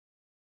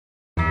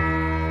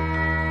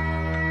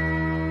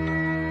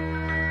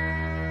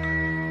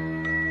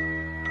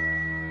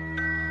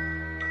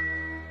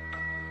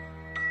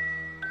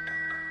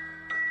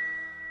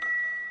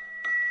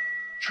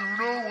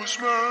Juno was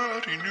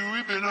mad, he knew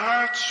he'd been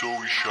had, so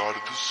he shot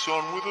at the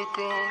sun with a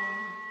gun.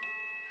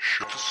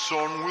 Shot the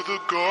sun with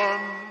a gun.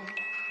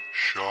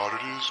 Shot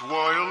at his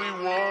wily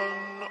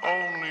one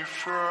only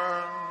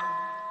friend.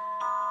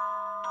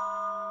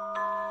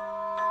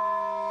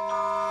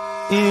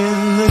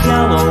 In the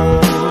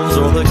gallows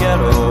or the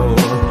ghetto,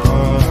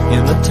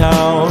 in the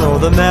town or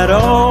the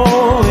meadow,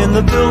 in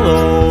the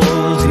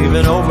billows,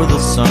 even over the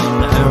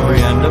sun, every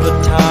end of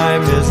a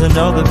time is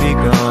another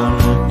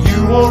begun.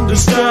 You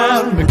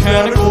understand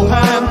mechanical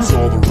hands,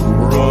 or the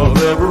ruler of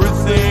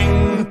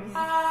everything.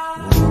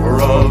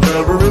 Ruler of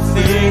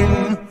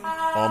everything.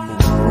 I'm the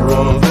ruler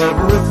of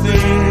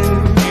everything.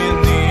 In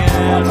the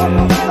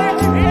end.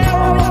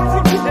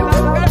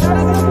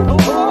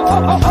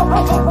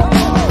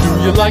 Do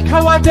you like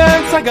how I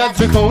dance? I got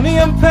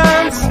draconian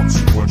pants.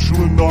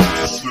 Consequential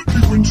enough to slip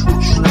you into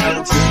a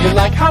trance. Do you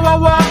like how I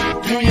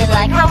walk? Do you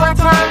like how I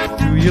talk?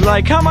 Do you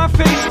like how my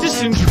face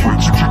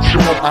disintegrates if you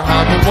chop? I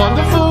have a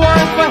wonderful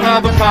wife, I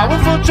have a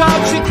powerful job.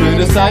 She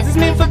criticizes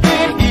me for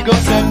being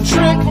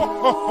egocentric.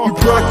 You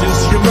practice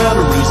your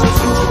mannerisms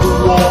into the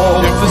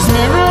wall. If this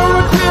mirror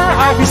were clear,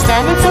 I'd be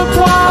standing so